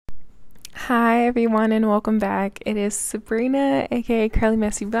Hi everyone and welcome back. It is Sabrina, aka Curly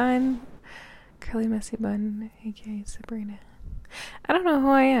Messy Bun. Curly Messy Bun, aka Sabrina. I don't know who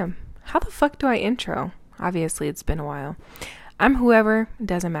I am. How the fuck do I intro? Obviously it's been a while. I'm whoever,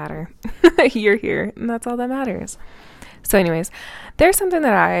 doesn't matter. You're here, and that's all that matters. So anyways, there's something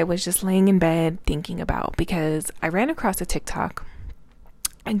that I was just laying in bed thinking about because I ran across a TikTok.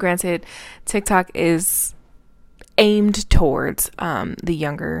 And granted, TikTok is aimed towards the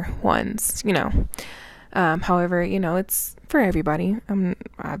younger ones, however, it's for everybody.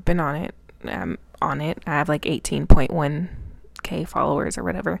 I've been on it. I'm on it. I have like 18.1k followers or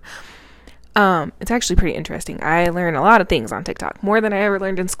whatever. It's actually pretty interesting. I learn a lot of things on TikTok, more than I ever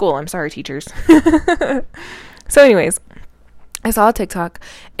learned in school. I'm sorry, teachers. So anyways, I saw a TikTok,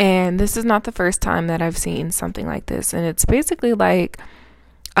 and this is not the first time that I've seen something like this, and it's basically like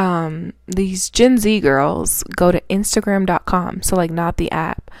these Gen Z girls go to Instagram.com, so like not the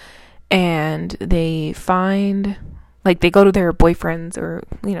app, and they find, like, they go to their boyfriends or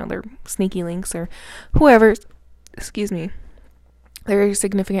their sneaky links or whoever, their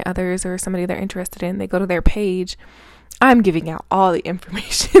significant others or somebody they're interested in. They go to their page. I'm giving out all the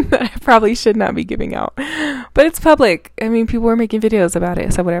information that I probably should not be giving out, but it's public. I mean, people are making videos about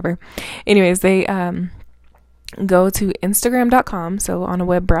it, so whatever. Anyways, they go to Instagram.com, so on a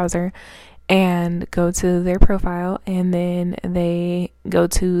web browser, and go to their profile, and then they go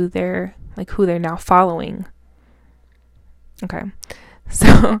to their, like, who they're now following. Okay,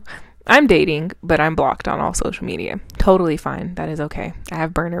 so I'm dating, but I'm blocked on all social media. Totally fine. That is okay. I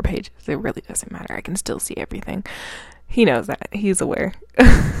have burner pages. It really doesn't matter. I can still see everything. He knows that. He's aware.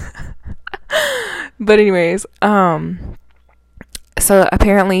 But anyways, so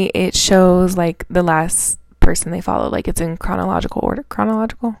apparently it shows like the last person they follow, like it's in chronological order.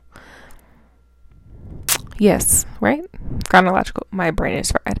 Yes, right? Chronological. My brain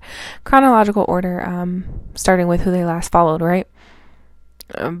is fried. Chronological order, starting with who they last followed, right?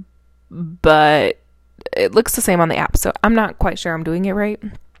 But it looks the same on the app, so I'm not quite sure I'm doing it right.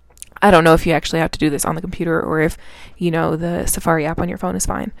 I don't know if you actually have to do this on the computer or if, the Safari app on your phone is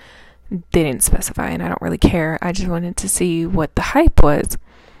fine. They didn't specify, and I don't really care. I just wanted to see what the hype was.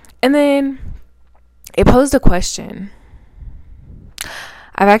 And then it posed a question.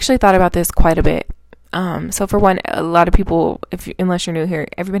 I've actually thought about this quite a bit. So for one, a lot of people, unless you're new here,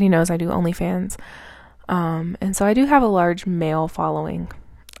 everybody knows I do OnlyFans. And so I do have a large male following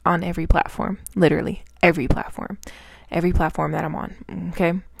on every platform, literally every platform that I'm on.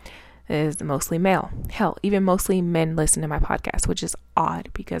 Okay. It is mostly male. Hell, even mostly men listen to my podcast, which is odd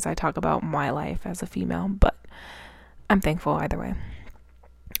because I talk about my life as a female, but I'm thankful either way.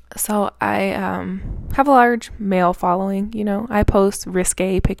 So I have a large male following. I post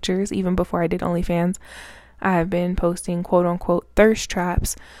risque pictures even before I did OnlyFans. I've been posting quote unquote thirst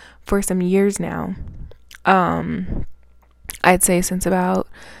traps for some years now. I'd say since about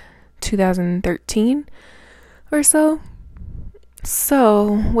 2013 or so.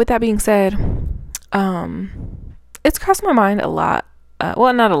 So with that being said, it's crossed my mind a lot.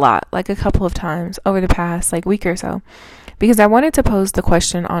 Well, not a lot, like a couple of times over the past week or so. Because I wanted to pose the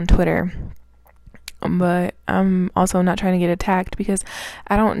question on Twitter, but I'm also not trying to get attacked because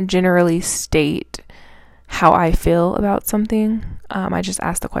I don't generally state how I feel about something. I just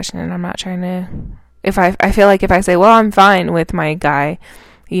ask the question, and I'm not trying to, I feel like if I say, well, I'm fine with my guy,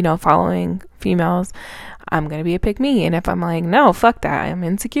 following females, I'm going to be a pick me. And if I'm like, no, fuck that, I'm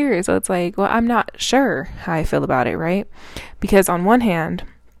insecure. So it's like, well, I'm not sure how I feel about it, right? Because on one hand,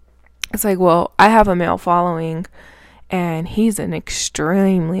 it's like, well, I have a male following, and he's an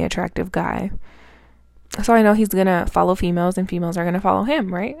extremely attractive guy. So I know he's going to follow females and females are going to follow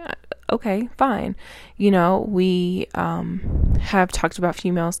him, right? Okay, fine. We have talked about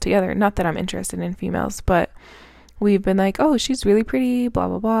females together. Not that I'm interested in females, but we've been like, oh, she's really pretty, blah,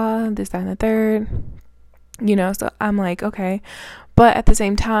 blah, blah, this, that, and the third. So I'm like, okay. But at the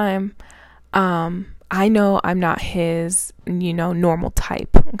same time, I know I'm not his, normal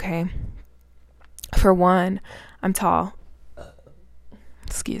type, okay? For one, I'm tall.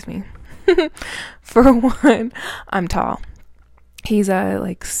 Excuse me. For one, I'm tall. He's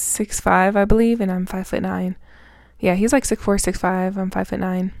 6'5", I believe, and I'm 5'9". Yeah, he's like 6'4", 6'5". I'm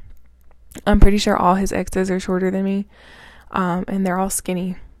 5'9". I'm pretty sure all his exes are shorter than me, and they're all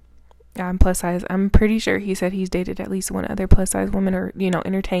skinny. I'm plus size. I'm pretty sure he said he's dated at least one other plus size woman, or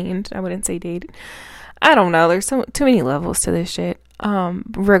entertained. I wouldn't say dated. I don't know. There's too many levels to this shit.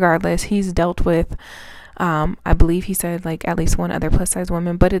 Regardless, he's dealt with, I believe he said at least one other plus size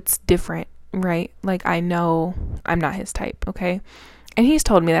woman, but it's different, right? I know I'm not his type, okay? And he's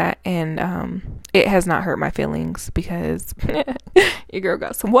told me that, and it has not hurt my feelings because your girl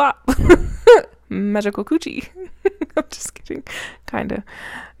got some WAP. Magical coochie. I'm just kidding. Kinda.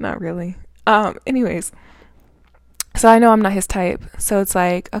 Not really. Anyways. So I know I'm not his type. So it's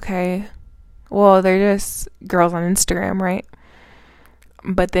like, okay, well, they're just girls on Instagram, right?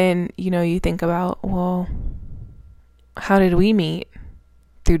 But then, you think about, well, how did we meet?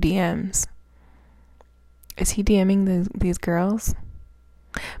 Through DMs. Is he DMing these girls?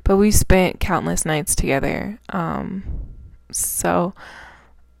 But we spent countless nights together. So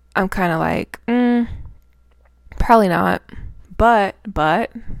I'm kind of like, probably not. But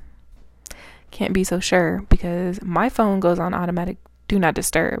can't be so sure because my phone goes on automatic do not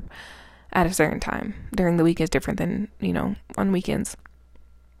disturb at a certain time. During the week is different than, on weekends.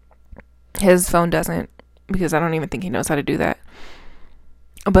 His phone doesn't, because I don't even think he knows how to do that.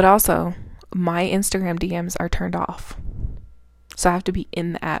 But also, my Instagram DMs are turned off. So I have to be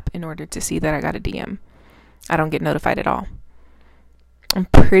in the app in order to see that I got a DM. I don't get notified at all. I'm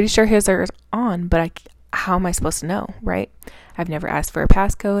pretty sure his are on, but how am I supposed to know, right? I've never asked for a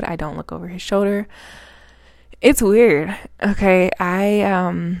passcode. I don't look over his shoulder. It's weird. Okay,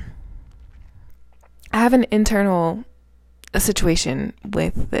 I have an internal situation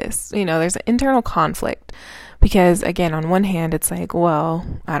with this. There's an internal conflict because, again, on one hand, it's like, well,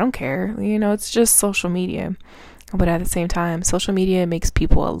 I don't care. It's just social media. But at the same time, social media makes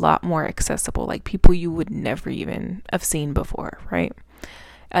people a lot more accessible, like people you would never even have seen before, right?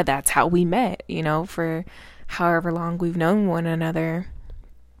 That's how we met, for however long we've known one another.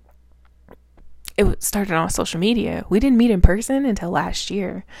 It started on social media. We didn't meet in person until last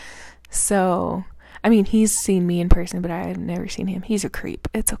year. So, I mean, he's seen me in person, but I had never seen him. He's a creep.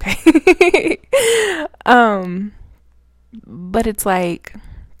 It's okay. But it's like,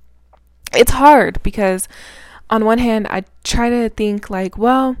 it's hard because on one hand, I try to think like,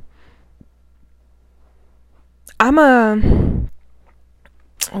 well,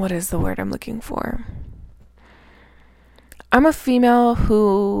 what is the word I'm looking for? I'm a female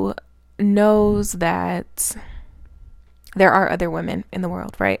who knows that there are other women in the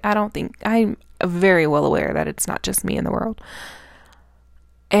world, right? I'm very well aware that it's not just me in the world.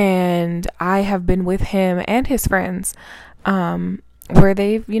 And I have been with him and his friends, where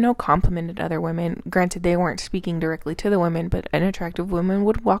they've, complimented other women. Granted, they weren't speaking directly to the women, but an attractive woman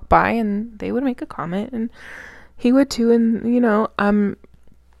would walk by and they would make a comment and he would too. And,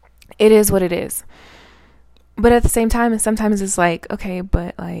 it is what it is. But at the same time, sometimes it's like, okay,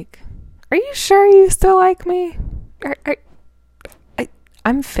 but like, are you sure you still like me?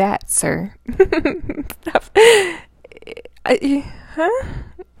 I'm fat, sir. Huh?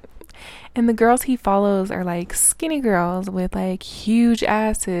 And the girls he follows are like skinny girls with like huge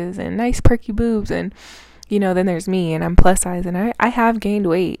asses and nice perky boobs. And, then there's me and I'm plus size and I have gained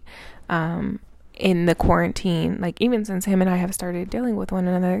weight in the quarantine. Like even since him and I have started dealing with one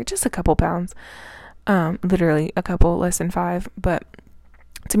another, just a couple pounds, literally a couple, less than 5. But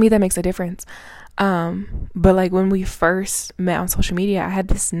to me, that makes a difference. But like when we first met on social media, I had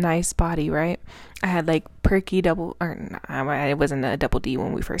this nice body, right? I had like perky it wasn't a double D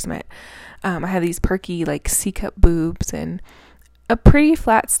when we first met. I had these perky like C-cup boobs and a pretty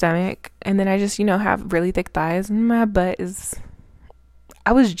flat stomach. And then I just, have really thick thighs and my butt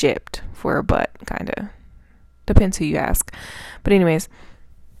I was gypped for a butt, kind of. Depends who you ask. But anyways,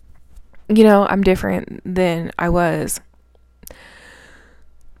 I'm different than I was.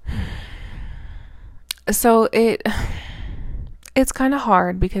 So it's kind of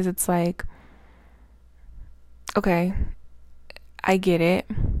hard because it's like, okay, I get it.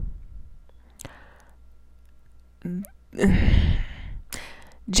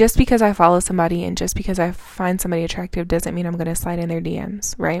 Just because I follow somebody and just because I find somebody attractive doesn't mean I'm going to slide in their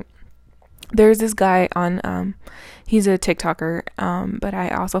DMs, right? There's this guy on, he's a TikToker, but I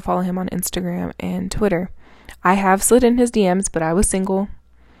also follow him on Instagram and Twitter. I have slid in his DMs, but I was single.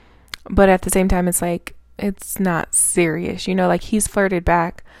 But at the same time, it's like, it's not serious, like he's flirted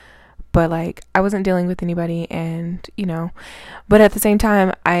back, but like I wasn't dealing with anybody and, but at the same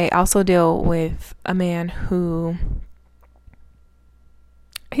time, I also deal with a man who,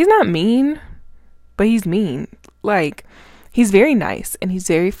 he's not mean, but he's mean. Like he's very nice and he's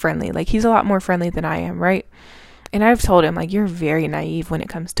very friendly. Like he's a lot more friendly than I am, right? And I've told him like, you're very naive when it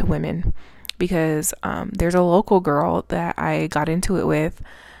comes to women because, there's a local girl that I got into it with,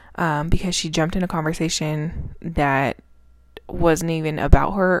 because she jumped in a conversation that wasn't even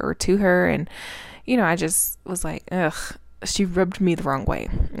about her or to her. And, I just was like, ugh, she rubbed me the wrong way.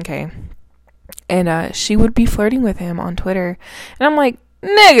 Okay. And, she would be flirting with him on Twitter. And I'm like,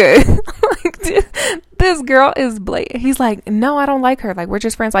 nigga. Like, this girl is blatant. He's like, no, I don't like her. Like, we're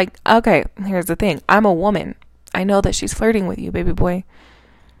just friends. Like, okay, here's the thing. I'm a woman. I know that she's flirting with you, baby boy.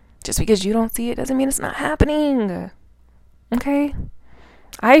 Just because you don't see it doesn't mean it's not happening. Okay?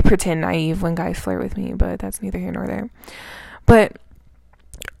 I pretend naive when guys flirt with me, but that's neither here nor there. But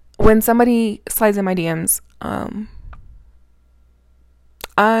when somebody slides in my DMs, I'm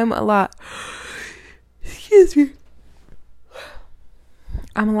a lot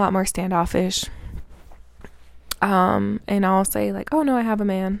more standoffish. And I'll say like, oh no, I have a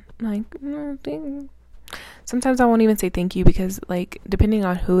man. Like, sometimes I won't even say thank you because like, depending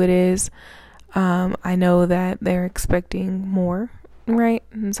on who it is, I know that they're expecting more, right?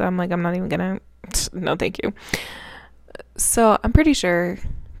 And so I'm like, I'm not even gonna, no thank you. So I'm pretty sure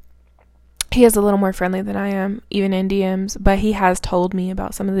he is a little more friendly than I am, even in DMs, but he has told me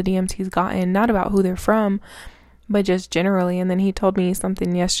about some of the DMs he's gotten, not about who they're from, but just generally. And then he told me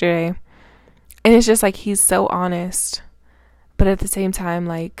something yesterday, and it's just like, he's so honest, but at the same time,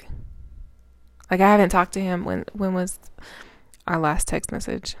 like I haven't talked to him. When was our last text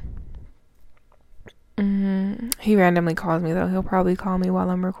message? He randomly calls me though. He'll probably call me while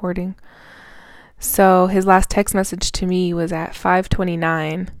I'm recording. So his last text message to me was at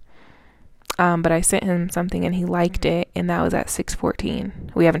 5:29. But I sent him something and he liked it, and that was at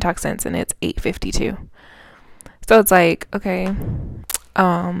 6:14. We haven't talked since, and it's 8:52. So it's like, okay,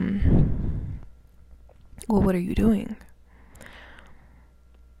 well, what are you doing?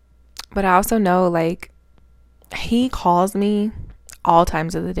 But I also know, like, he calls me all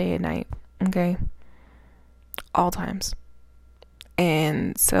times of the day and night, okay? All times.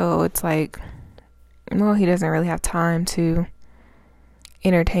 And so it's like, well, he doesn't really have time to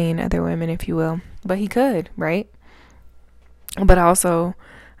entertain other women, if you will. But he could, right? But also,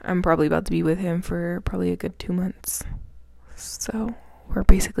 I'm probably about to be with him for probably a good 2 months. So we're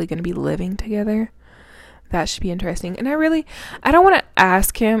basically going to be living together. That should be interesting. And I don't want to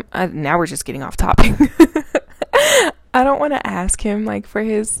ask him. Now we're just getting off topic. I don't want to ask him like for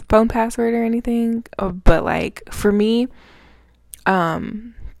his phone password or anything. But like for me,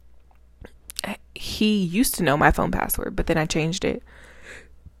 he used to know my phone password, but then I changed it.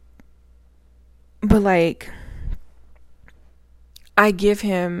 But like, I give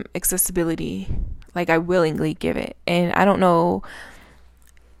him accessibility. Like, I willingly give it. And I don't know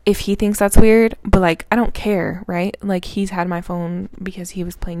if he thinks that's weird, but like, I don't care, right? Like, he's had my phone because he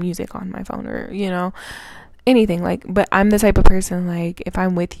was playing music on my phone, or, you know, anything. Like, but I'm the type of person, like, if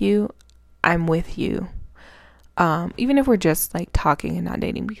I'm with you, I'm with you. Even if we're just like talking and not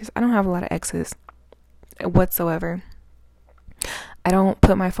dating, because I don't have a lot of exes whatsoever. I don't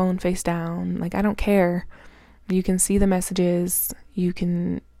put my phone face down. Like, I don't care. You can see the messages. You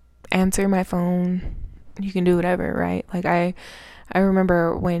can answer my phone. You can do whatever, right? Like, I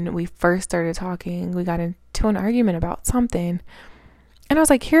remember when we first started talking, we got into an argument about something. And I was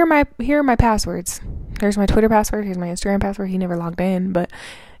like, here are my passwords. Here's my Twitter password. Here's my Instagram password. He never logged in. But,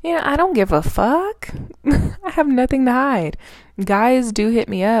 you know, I don't give a fuck. I have nothing to hide. Guys do hit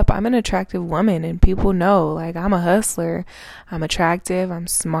me up. I'm an attractive woman, and people know, like, I'm a hustler. I'm attractive. I'm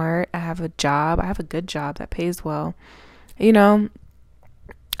smart. I have a job. I have a good job that pays well. You know,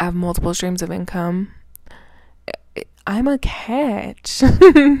 I have multiple streams of income. I'm a catch.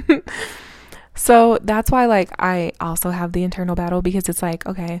 So that's why, like, I also have the internal battle, because it's like,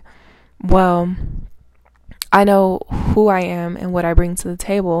 okay, well, I know who I am and what I bring to the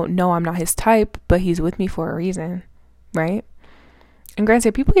table. No, I'm not his type, but he's with me for a reason, right? And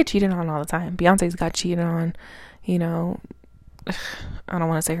granted, people get cheated on all the time. Beyonce's got cheated on, you know, I don't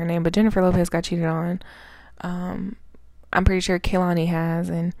want to say her name, but Jennifer Lopez got cheated on. I'm pretty sure Kehlani has,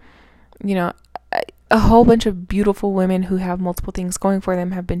 and, you know, a whole bunch of beautiful women who have multiple things going for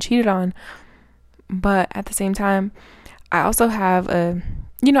them have been cheated on. But at the same time, I also have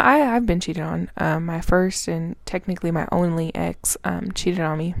I've been cheated on. My first and technically my only ex cheated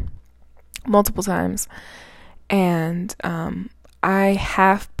on me multiple times. And I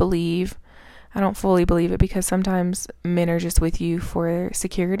half believe, I don't fully believe it, because sometimes men are just with you for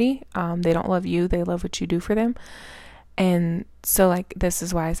security. They don't love you. They love what you do for them. And so, like, this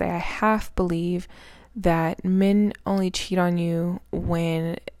is why I say I half believe that men only cheat on you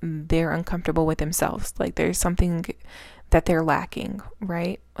when they're uncomfortable with themselves. Like, there's something that they're lacking,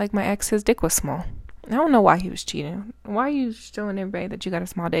 right? Like, my ex, his dick was small. I don't know why he was cheating. Why are you showing everybody that you got a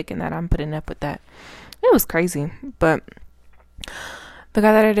small dick and that I'm putting up with that? It was crazy. But the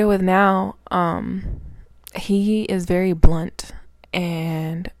guy that I deal with now, he is very blunt.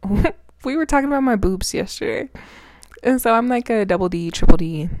 And we were talking about my boobs yesterday. And so I'm like a double D, triple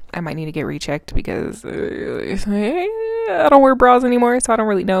D. I might need to get rechecked because I don't wear bras anymore, so I don't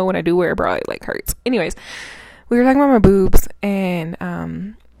really know when I do wear a bra, it like hurts. Anyways, we were talking about my boobs,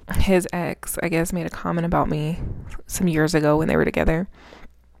 and his ex, I guess, made a comment about me some years ago when they were together.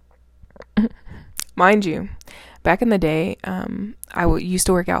 Mind you, back in the day, I used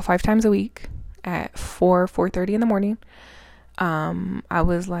to work out 5 times a week at 4:30 in the morning. I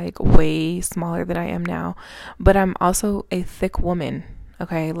was like way smaller than I am now, but I'm also a thick woman.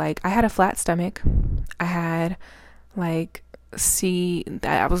 Okay. Like I had a flat stomach. I had like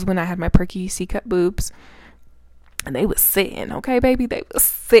that was when I had my perky C-cup boobs, and they was sitting. Okay, baby. They was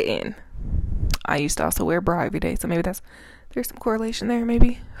sitting. I used to also wear a bra every day. So maybe there's some correlation there.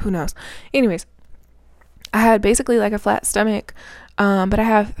 Maybe, who knows? Anyways, I had basically like a flat stomach. But I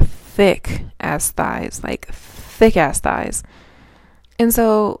have thick ass thighs, like thick ass thighs. And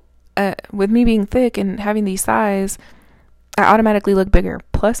so, with me being thick and having these thighs, I automatically look bigger.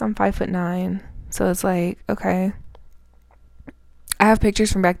 Plus, I'm 5'9", so it's like, okay. I have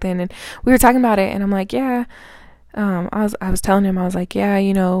pictures from back then, and we were talking about it, and I'm like, yeah. I was telling him, I was like, yeah,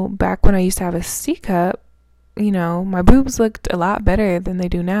 back when I used to have a C cup, my boobs looked a lot better than they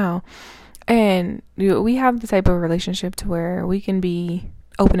do now. And we have the type of relationship to where we can be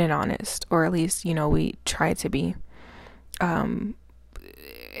open and honest, or at least, we try to be.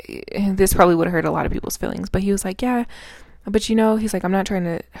 This probably would have hurt a lot of people's feelings, but he was like, yeah, but he's like, I'm not trying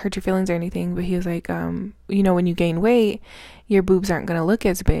to hurt your feelings or anything, but he was like, when you gain weight, your boobs aren't going to look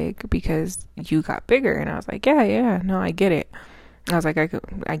as big because you got bigger. And I was like, yeah, no, I get it. I was like,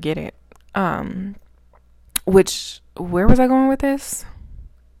 I get it. Where was I going with this?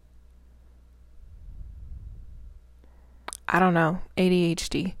 I don't know.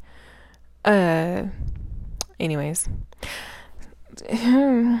 ADHD. Anyways.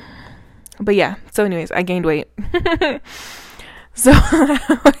 But yeah. So anyways, I gained weight. So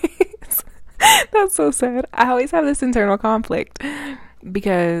that's so sad. I always have this internal conflict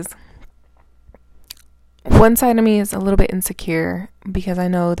because one side of me is a little bit insecure because I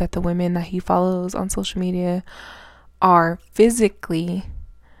know that the women that he follows on social media are physically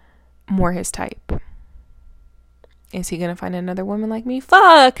more his type. Is he gonna find another woman like me?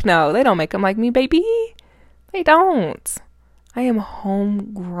 Fuck no, they don't make them like me, baby. They don't. I am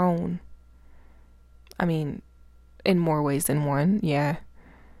homegrown. I mean, in more ways than one, yeah.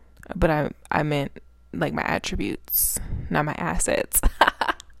 But I meant like my attributes, not my assets.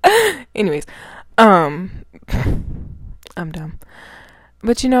 Anyways, I'm dumb.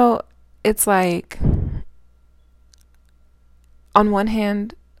 But it's like, on one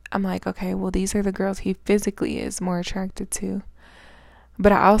hand, I'm like, okay, well, these are the girls he physically is more attracted to.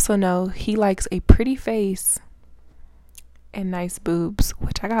 But I also know he likes a pretty face and nice boobs,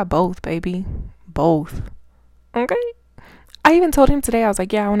 which I got both, baby. Both. Okay? I even told him today, I was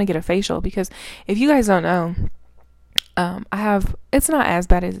like, yeah, I want to get a facial because if you guys don't know, it's not as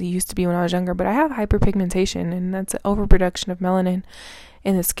bad as it used to be when I was younger, but I have hyperpigmentation, and that's an overproduction of melanin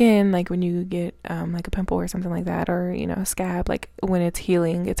in the skin, like when you get like a pimple or something like that, or a scab, like when it's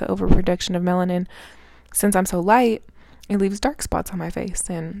healing, it's an overproduction of melanin. Since I'm so light, it leaves dark spots on my face.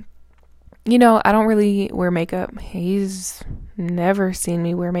 And I don't really wear makeup. He's never seen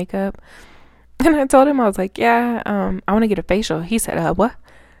me wear makeup. And I told him, I was like, yeah, I want to get a facial. He said, what?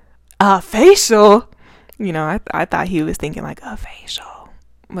 A facial? I thought he was thinking like a facial.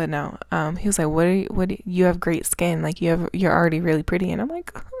 But no, he was like, you have great skin. Like you're already really pretty. And I'm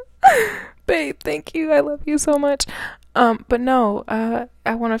like, babe, thank you. I love you so much. But no,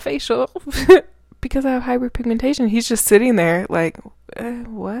 I want a facial because I have hyperpigmentation. He's just sitting there like,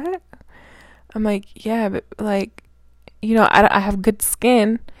 what? I'm like, yeah, but like, I have good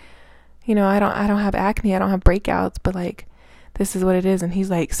skin. I don't have acne. I don't have breakouts, but like, this is what it is. And he's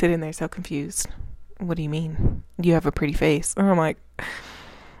like sitting there so confused. What do you mean? You have a pretty face. And I'm like,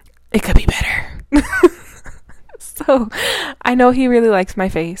 it could be better. So I know he really likes my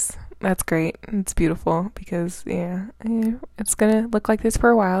face. That's great. It's beautiful because yeah, it's gonna look like this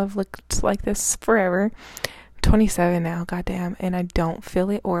for a while. I've looked like this forever. I'm 27 now, goddamn, and I don't feel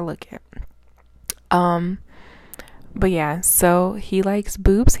it or look it. But yeah, so he likes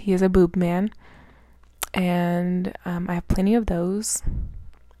boobs. He is a boob man, and I have plenty of those,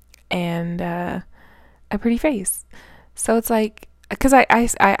 and a pretty face. So it's like, because I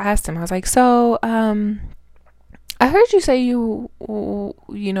asked him, I was like, so I heard you say you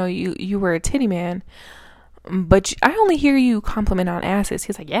were a titty man, but I only hear you compliment on asses.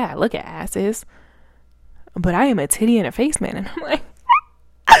 He's like, yeah, I look at asses, but I am a titty and a face man. And I'm like,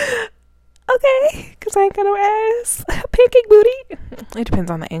 okay, because I ain't got no ass. Pancake booty. It depends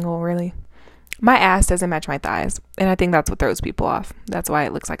on the angle, really. My ass doesn't match my thighs, and I think that's what throws people off. That's why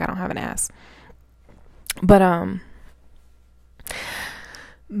it looks like I don't have an ass. But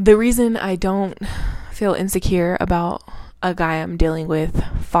the reason I don't feel insecure about a guy I'm dealing with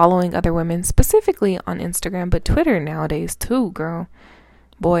following other women, specifically on Instagram, but Twitter nowadays too, girl.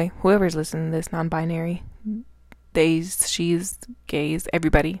 Boy, whoever's listening to this, non-binary, theys, she's, gays,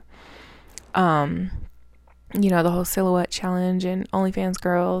 everybody. You know, the whole silhouette challenge and OnlyFans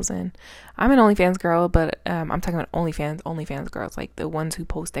girls, and I'm an OnlyFans girl, but I'm talking about OnlyFans girls, like the ones who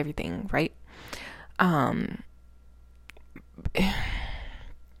post everything, right? One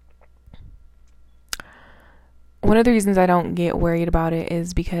of the reasons I don't get worried about it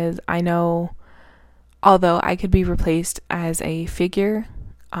is because I know, although I could be replaced as a figure,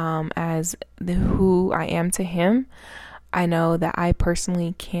 as who I am to him, I know that I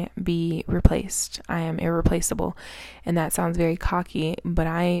personally can't be replaced. I am irreplaceable. And that sounds very cocky, but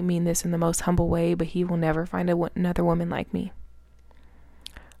I mean this in the most humble way, but he will never find another woman like me.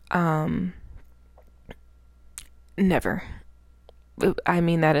 Never. I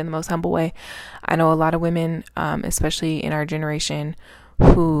mean that in the most humble way. I know a lot of women, especially in our generation,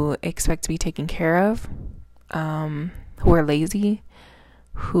 who expect to be taken care of, who are lazy,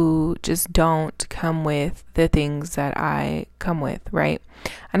 who just don't come with the things that I come with, right?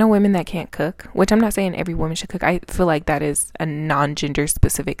 I know women that can't cook, which I'm not saying every woman should cook. I feel like that is a non-gender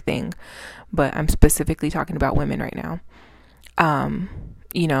specific thing, but I'm specifically talking about women right now.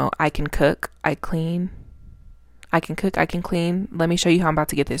 You know, I can cook, I clean, I can cook, I can clean. Let me show you how I'm about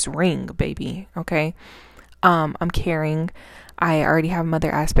to get this ring, baby. Okay. I'm caring. I already have mother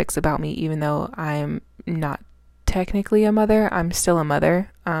aspects about me, even though I'm not technically a mother. I'm still a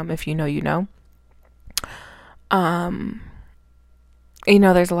mother. If you know, you know. You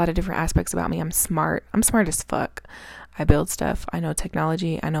know, there's a lot of different aspects about me. I'm smart as fuck. I build stuff. I know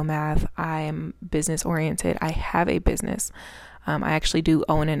technology. I know math. I am business oriented. I have a business. I actually do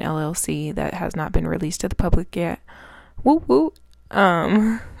own an LLC that has not been released to the public yet. Woo woo.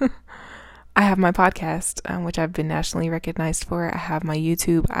 I have my podcast, which I've been nationally recognized for. I have my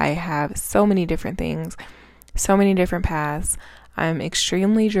YouTube. I have so many different things, so many different paths. I'm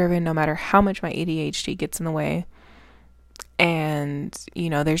extremely driven no matter how much my ADHD gets in the way. And, you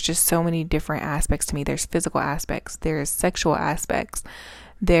know, there's just so many different aspects to me. There's physical aspects. There's sexual aspects.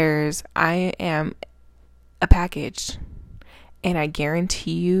 I am a package. And I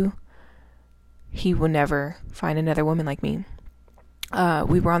guarantee you, he will never find another woman like me.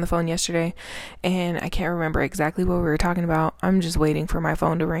 We were on the phone yesterday, and I can't remember exactly what we were talking about. I'm just waiting for my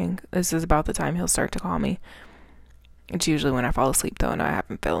phone to ring. This is about the time he'll start to call me. It's usually when I fall asleep, though, and I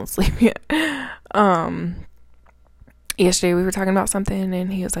haven't fallen asleep yet. Yesterday we were talking about something,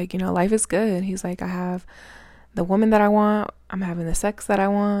 and he was like, you know, life is good. He's like, I have the woman that I want. I'm having the sex that I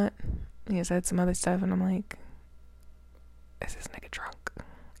want. He said some other stuff, and I'm like, is this nigga drunk?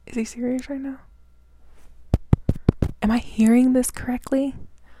 Is he serious right now? Am I hearing this correctly?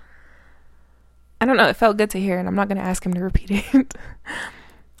 I don't know. It felt good to hear, and I'm not going to ask him to repeat it.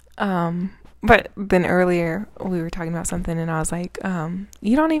 But then earlier we were talking about something, and I was like,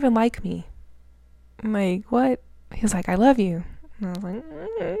 you don't even like me. I'm like, what? He was like, I love you. And I was like,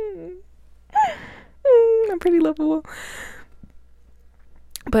 I'm pretty lovable.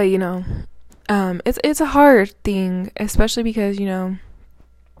 But, you know, it's a hard thing, especially because, you know,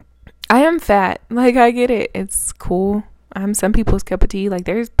 I am fat. Like, I get it. It's cool. I'm some people's cup of tea. Like,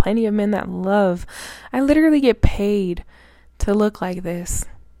 there's plenty of men that love. I literally get paid to look like this.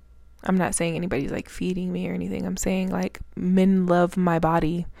 I'm not saying anybody's like feeding me or anything. I'm saying like men love my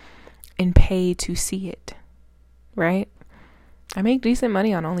body and pay to see it. Right? I make decent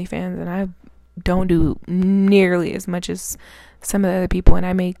money on OnlyFans, and I don't do nearly as much as some of the other people, and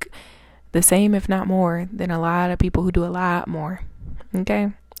I make the same, if not more, than a lot of people who do a lot more.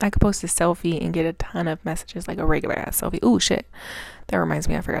 Okay? I could post a selfie and get a ton of messages, like a regular ass selfie. Ooh, shit. That reminds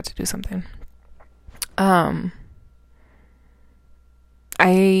me, I forgot to do something. I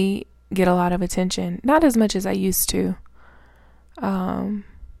get a lot of attention. Not as much as I used to.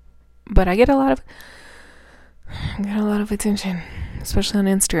 But I get a lot of attention, especially on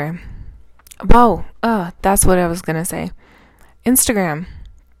Instagram. Wow. That's what I was gonna say. Instagram.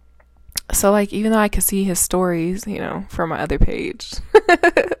 So, like, even though I could see his stories, you know, from my other page,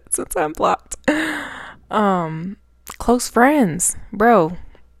 since I'm blocked. Close friends. Bro.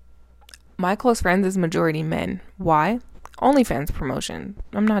 My close friends is majority men. Why? OnlyFans promotion.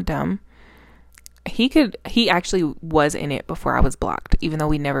 I'm not dumb. He actually was in it before I was blocked, even though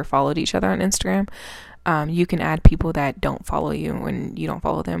we never followed each other on Instagram. You can add people that don't follow you when you don't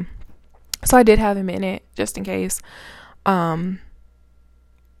follow them. So I did have him in it, just in case.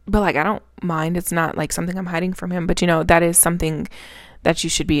 But like, I don't mind. It's not like something I'm hiding from him. But you know, that is something that you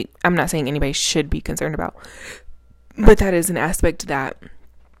should be, I'm not saying anybody should be concerned about, but that is an aspect that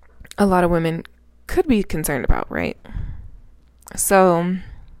a lot of women could be concerned about, right? So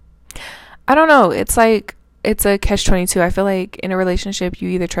I don't know. It's like, it's a catch-22. I feel like in a relationship, you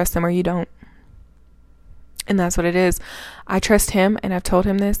either trust them or you don't. And that's what it is. I trust him, and I've told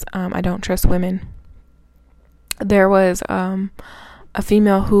him this. I don't trust women. There was a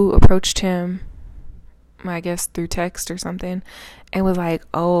female who approached him, I guess through text or something, and was like,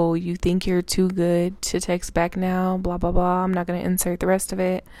 oh, you think you're too good to text back now, blah blah blah. I'm not gonna insert the rest of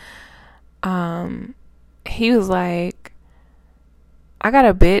it. He was like, I got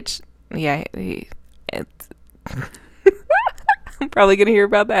a bitch. Yeah, I'm probably gonna hear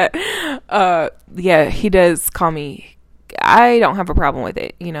about that. Yeah, he does call me. I don't have a problem with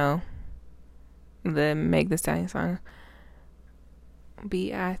it, you know, the Meg Thee Stallion song,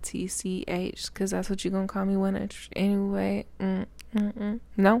 BITCH, because that's what you're gonna call me when anyway.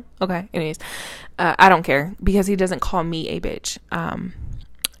 No? Okay. Anyways, I don't care, because he doesn't call me a bitch.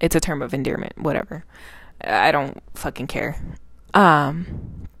 It's a term of endearment, whatever. I don't fucking care.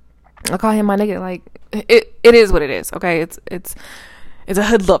 I call him my nigga. Like, it is what it is. Okay. It's a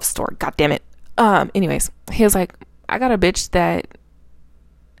hood love story. God damn it. Anyways, he was like, I got a bitch that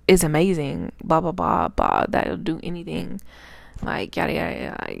is amazing, blah blah blah blah, that'll do anything, like yada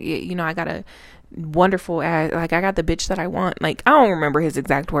yada, you know, I got a wonderful ass, like I got the bitch that I want. Like, I don't remember his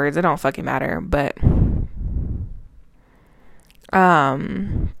exact words, it don't fucking matter, but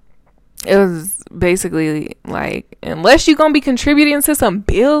it was basically like, unless you gonna be contributing to some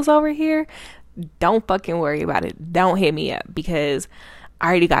bills over here, don't fucking worry about it. Don't hit me up, because I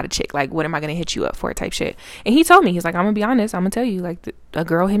already got a chick. Like, what am I gonna hit you up for, type shit. And he told me, he's like, I'm gonna be honest, I'm gonna tell you, like, a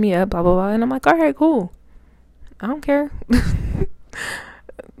girl hit me up, blah blah blah. And I'm like, all right, cool, I don't care.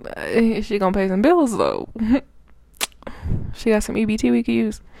 She gonna pay some bills though. She got some EBT we could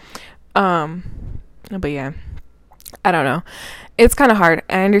use. But yeah, I don't know, it's kind of hard.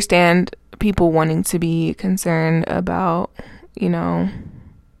 I understand people wanting to be concerned about, you know,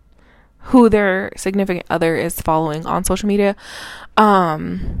 who their significant other is following on social media.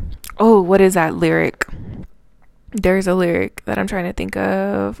 Oh, what is that lyric? There's a lyric that I'm trying to think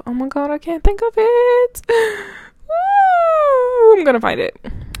of. Oh my god, I can't think of it. Woo! I'm gonna find it.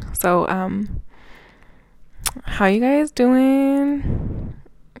 So, how you guys doing?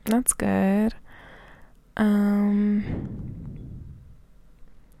 That's good. I'm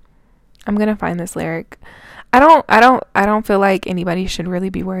gonna find this lyric. I don't feel like anybody should really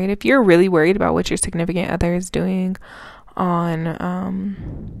be worried. If you're really worried about what your significant other is doing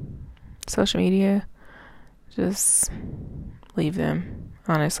on social media, just leave them.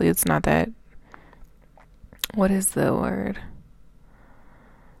 Honestly, it's not that. What is the word?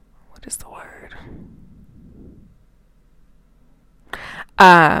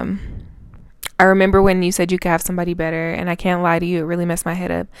 I remember when you said you could have somebody better, and I can't lie to you, it really messed my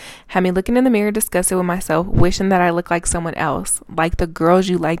head up. Had me looking in the mirror, disgusted with myself, wishing that I looked like someone else, like the girls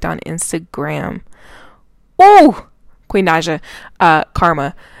you liked on Instagram. Oh, Queen Naja,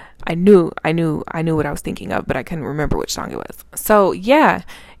 Karma. I knew what I was thinking of, but I couldn't remember which song it was. So yeah,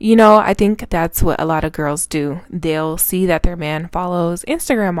 you know, I think that's what a lot of girls do. They'll see that their man follows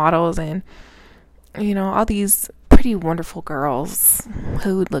Instagram models and, you know, all these pretty wonderful girls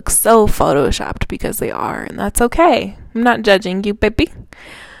who look so photoshopped, because they are, and that's okay. I'm not judging you, baby.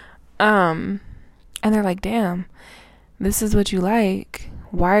 And they're like, damn, this is what you like.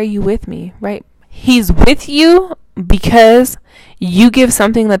 Why are you with me? Right? He's with you because you give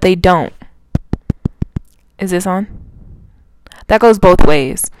something that they don't. Is this on? That goes both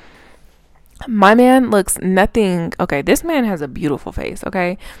ways. My man looks nothing. Okay, this man has a beautiful face,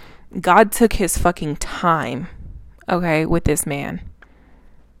 okay? God took his fucking time, okay, with this man.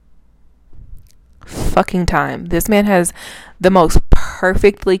 Fucking time. This man has the most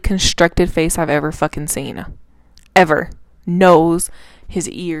perfectly constructed face I've ever fucking seen. Ever. Nose, his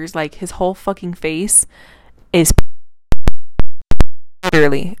ears, like his whole fucking face is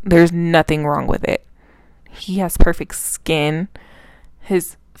literally, there's nothing wrong with it. He has perfect skin.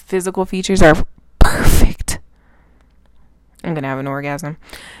 His physical features are perfect. I'm gonna have an orgasm.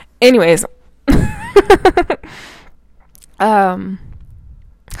 Anyways, height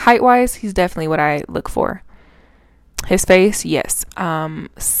wise, he's definitely what I look for. His face, yes.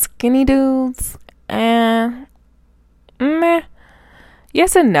 Skinny dudes, meh.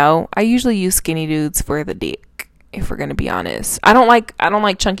 Yes and no. I usually use skinny dudes for the dick, if we're gonna be honest. I don't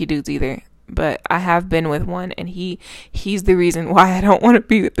like chunky dudes either, but I have been with one, and he's the reason why I don't want to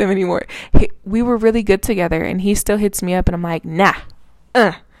be with them anymore. We were really good together, and he still hits me up, and I'm like, nah,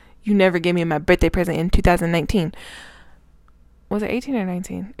 You never gave me my birthday present in 2019. Was it 18 or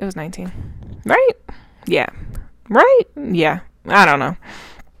 19? It was 19. Right? Yeah. Right? Yeah. I don't know.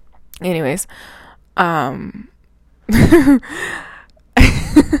 Anyways.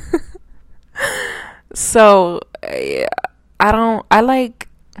 So, I like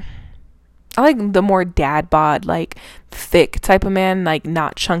the more dad bod, like thick type of man, like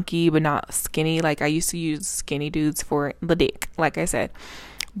not chunky but not skinny. Like I used to use skinny dudes for the dick, like I said.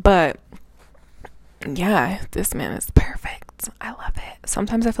 But yeah, this man is perfect. I love it.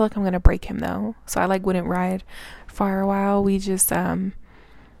 Sometimes I feel like I'm gonna break him though, so I like wouldn't ride for a while. We just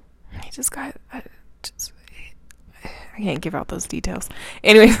he just got I can't give out those details.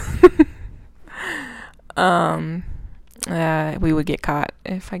 Anyway. We would get caught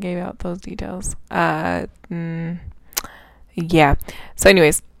if I gave out those details. Yeah. So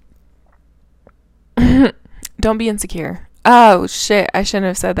anyways, don't be insecure. Oh shit, I shouldn't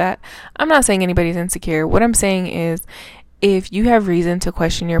have said that. I'm not saying anybody's insecure. What I'm saying is, if you have reason to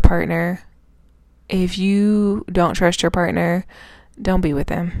question your partner, if you don't trust your partner, don't be with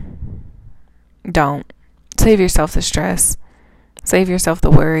them. Don't. Save yourself the stress. Save yourself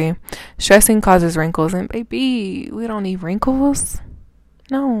the worry. Stressing causes wrinkles, and baby, we don't need wrinkles.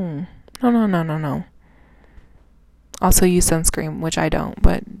 No. Also use sunscreen, which I don't,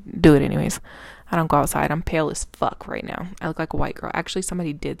 but do it anyways. I don't go outside. I'm pale as fuck right now. I look like a white girl. Actually,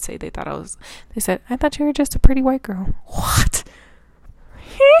 somebody did say they said, I thought you were just a pretty white girl. What?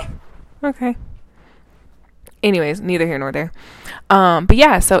 Okay. Anyways, neither here nor there. But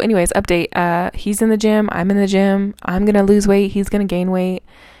yeah, so anyways, update. He's in the gym. I'm in the gym. I'm going to lose weight. He's going to gain weight.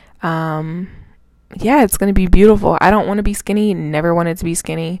 Yeah, it's going to be beautiful. I don't want to be skinny. Never wanted to be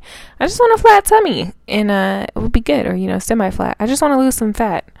skinny. I just want a flat tummy, and it would be good, or, semi-flat. I just want to lose some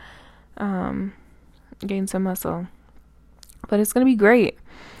fat. Gain some muscle. But it's going to be great.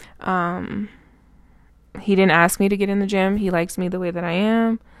 He didn't ask me to get in the gym. He likes me the way that I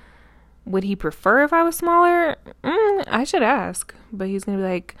am. Would he prefer if I was smaller? I should ask. But he's going to be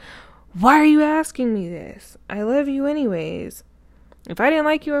like, why are you asking me this? I love you anyways. If I didn't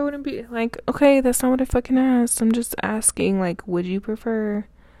like you, I wouldn't be like, okay, that's not what I fucking asked. I'm just asking, like, would you prefer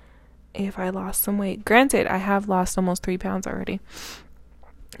if I lost some weight? Granted, I have lost almost 3 pounds already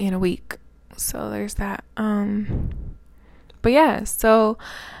in a week. So there's that. But yeah, so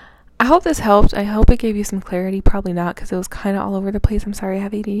I hope this helped. I hope it gave you some clarity. Probably not, because it was kind of all over the place. I'm sorry, I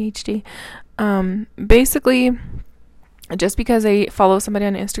have ADHD. Basically, just because they follow somebody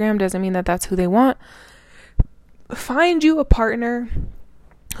on Instagram doesn't mean that that's who they want. Find you a partner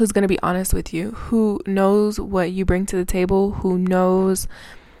who's going to be honest with you, who knows what you bring to the table, who knows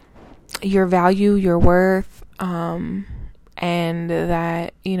your value, your worth, and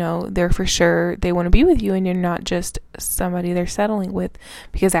that, they're for sure, they want to be with you, and you're not just somebody they're settling with,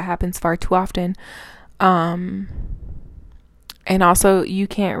 because that happens far too often. And also, you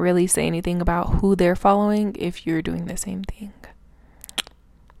can't really say anything about who they're following if you're doing the same thing.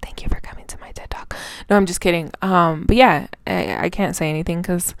 Thank you for coming to my TED Talk. No, I'm just kidding. But yeah, I can't say anything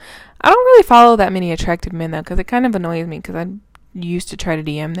because I don't really follow that many attractive men, though, because it kind of annoys me, because I used to try to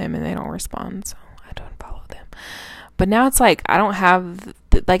DM them and they don't respond, so I don't follow them. But now it's like I don't have,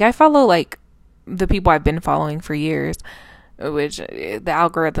 I follow like the people I've been following for years, which the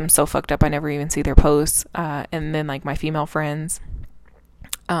algorithm's so fucked up I never even see their posts. And then like my female friends,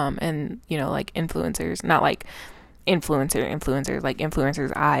 and like influencers, not like influencers, like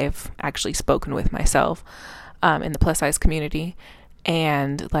influencers I've actually spoken with myself, in the plus size community,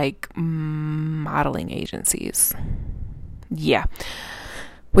 and like modeling agencies. Yeah.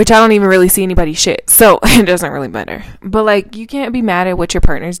 Which I don't even really see anybody's shit, so it doesn't really matter. But like, you can't be mad at what your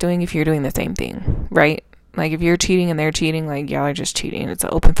partner's doing if you're doing the same thing, right? Like, if you're cheating and they're cheating, like, y'all are just cheating. It's an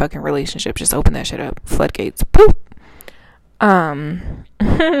open fucking relationship. Just open that shit up. Floodgates. Poop. I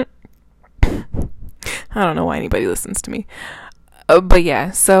don't know why anybody listens to me. But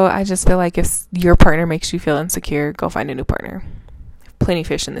yeah, so I just feel like if your partner makes you feel insecure, go find a new partner. Plenty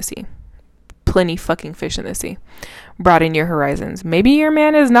fish in the sea. Plenty fucking fish in the sea. Broaden your horizons. Maybe your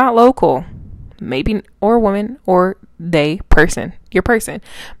man is not local. Maybe, or woman, or they, person. Your person.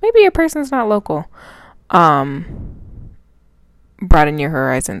 Maybe your person's not local. Broaden your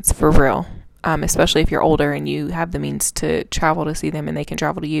horizons, for real. Especially if you're older and you have the means to travel to see them and they can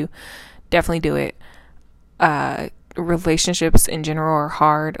travel to you. Definitely do it. Relationships in general are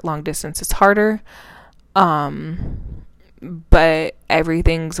hard. Long distance is harder. But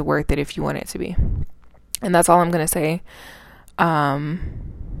everything's worth it if you want it to be. And that's all I'm going to say. Don't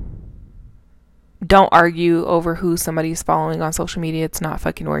argue over who somebody's following on social media. It's not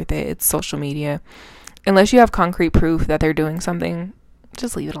fucking worth it. It's social media. Unless you have concrete proof that they're doing something,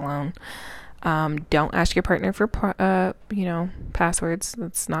 just leave it alone. Don't ask your partner for passwords.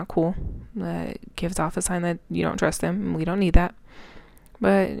 That's not cool. That gives off a sign that you don't trust them. We don't need that.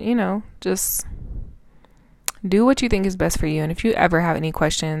 But just do what you think is best for you. And if you ever have any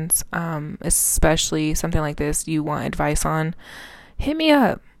questions, especially something like this you want advice on, hit me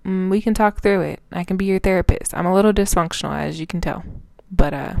up. We can talk through it. I can be your therapist. I'm a little dysfunctional, as you can tell,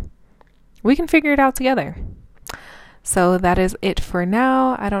 but we can figure it out together. So that is it for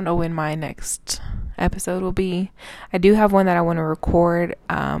now. I don't know when my next episode will be. I do have one that I want to record,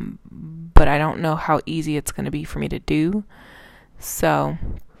 but I don't know how easy it's going to be for me to do. So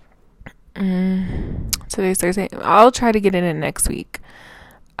today's Thursday. I'll try to get it in next week.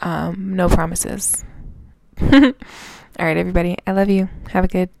 No promises. All right, everybody. I love you. Have a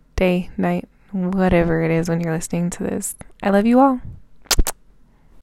good day, night, whatever it is when you're listening to this. I love you all.